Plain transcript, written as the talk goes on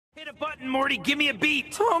Hit a button, Morty. Give me a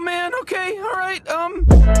beat. Oh man, okay, all right.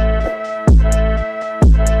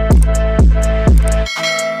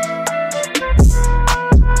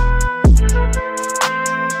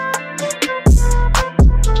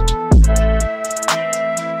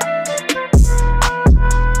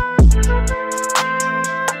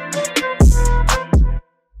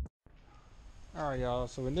 Alright y'all,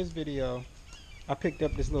 so in this video I picked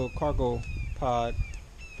up this little cargo pod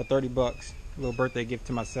for 30 bucks, a little birthday gift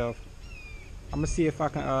to myself. I'm gonna see if I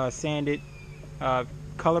can sand it,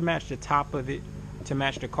 color match the top of it to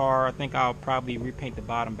match the car. I think I'll probably repaint the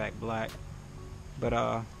bottom back black, but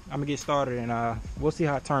I'm gonna get started and we'll see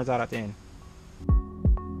how it turns out at the end.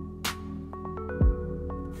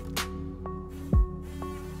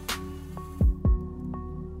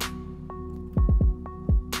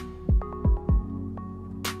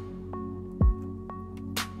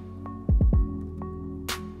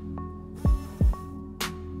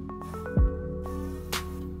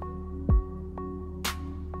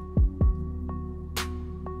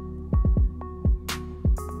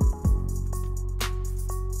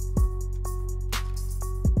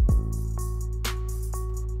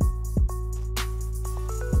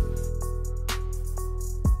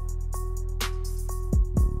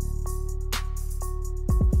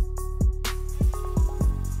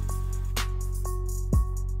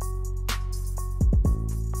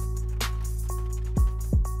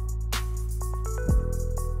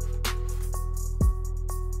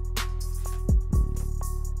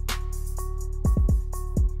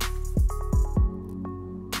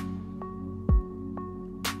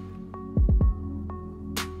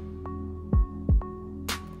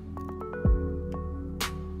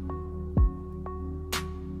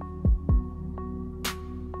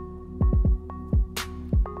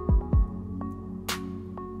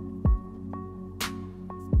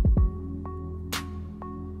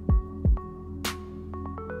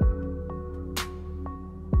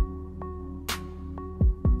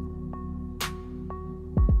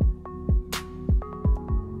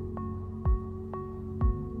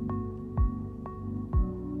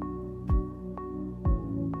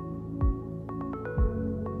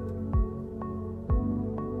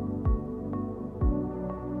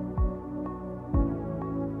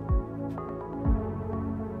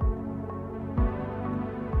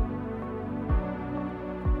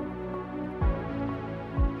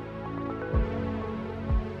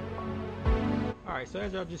 Alright, so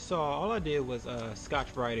as y'all just saw, all I did was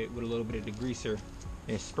scotch-brite it with a little bit of degreaser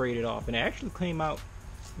and sprayed it off, and it actually came out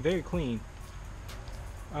very clean.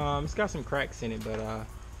 It's got some cracks in it, but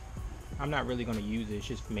I'm not really going to use it. It's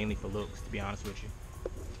just mainly for looks, to be honest with you.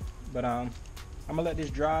 But I'm going to let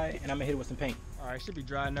this dry, and I'm going to hit it with some paint. Alright, it should be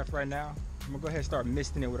dry enough right now. I'm going to go ahead and start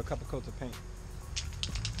misting it with a couple coats of paint.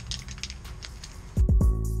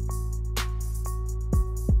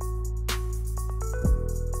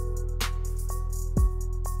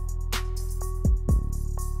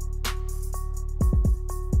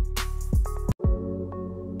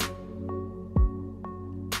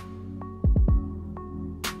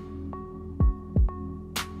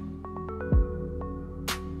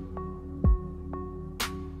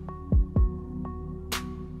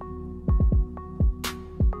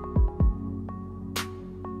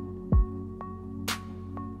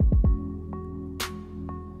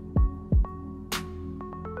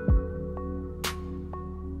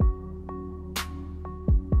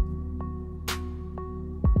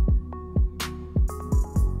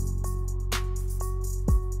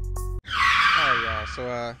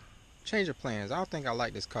 So change of plans. I don't think I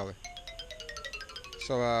like this color,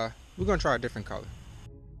 so we're gonna try a different color.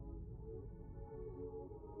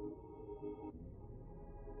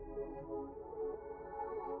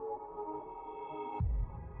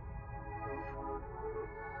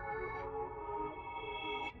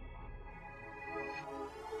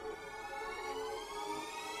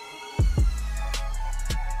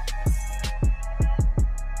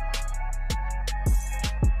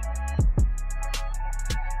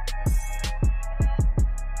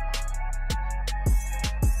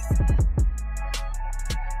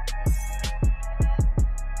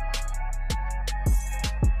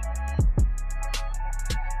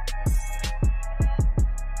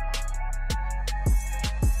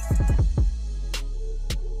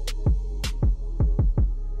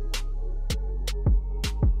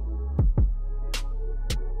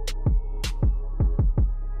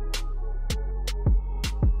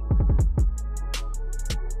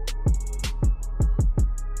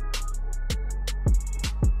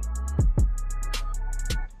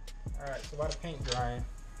 While the paint drying,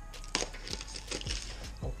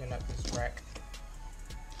 open up this rack.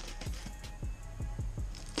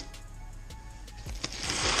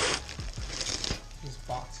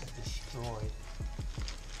 destroyed.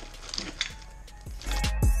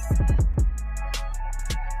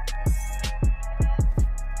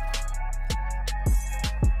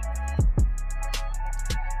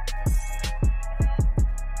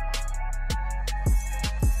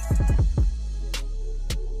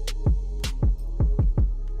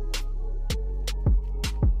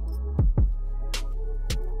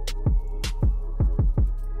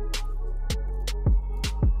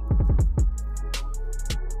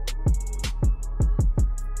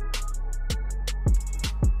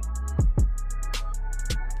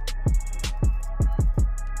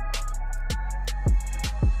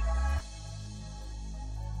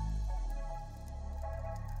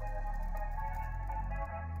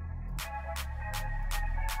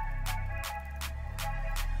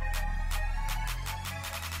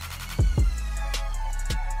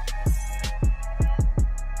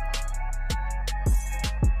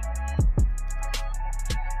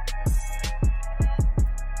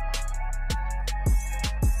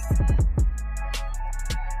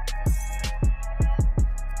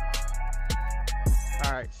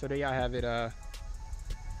 Alright, so there y'all have it.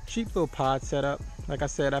 Cheap little pod setup. Like I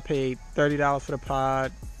said, I paid $30 for the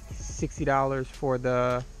pod, $60 for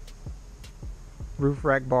the roof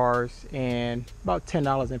rack bars, and about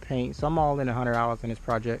 $10 in paint. So I'm all in $100 in this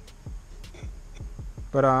project.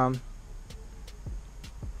 But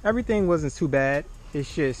everything wasn't too bad.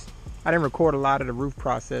 It's just I didn't record a lot of the roof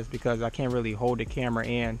process because I can't really hold the camera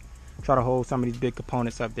and try to hold some of these big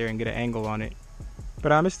components up there and get an angle on it.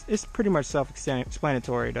 But it's pretty much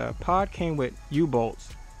self-explanatory. The pod came with U-bolts,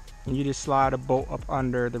 and you just slide a bolt up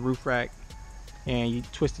under the roof rack, and you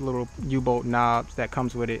twist the little U-bolt knobs that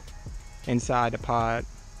comes with it inside the pod.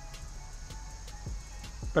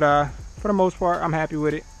 But for the most part, I'm happy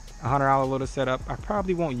with it. $100 little setup. I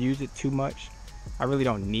probably won't use it too much. I really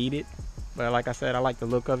don't need it, but like I said, I like the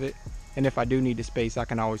look of it. And if I do need the space, I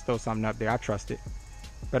can always throw something up there. I trust it.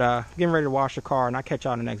 But getting ready to wash the car, and I'll catch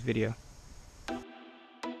y'all in the next video.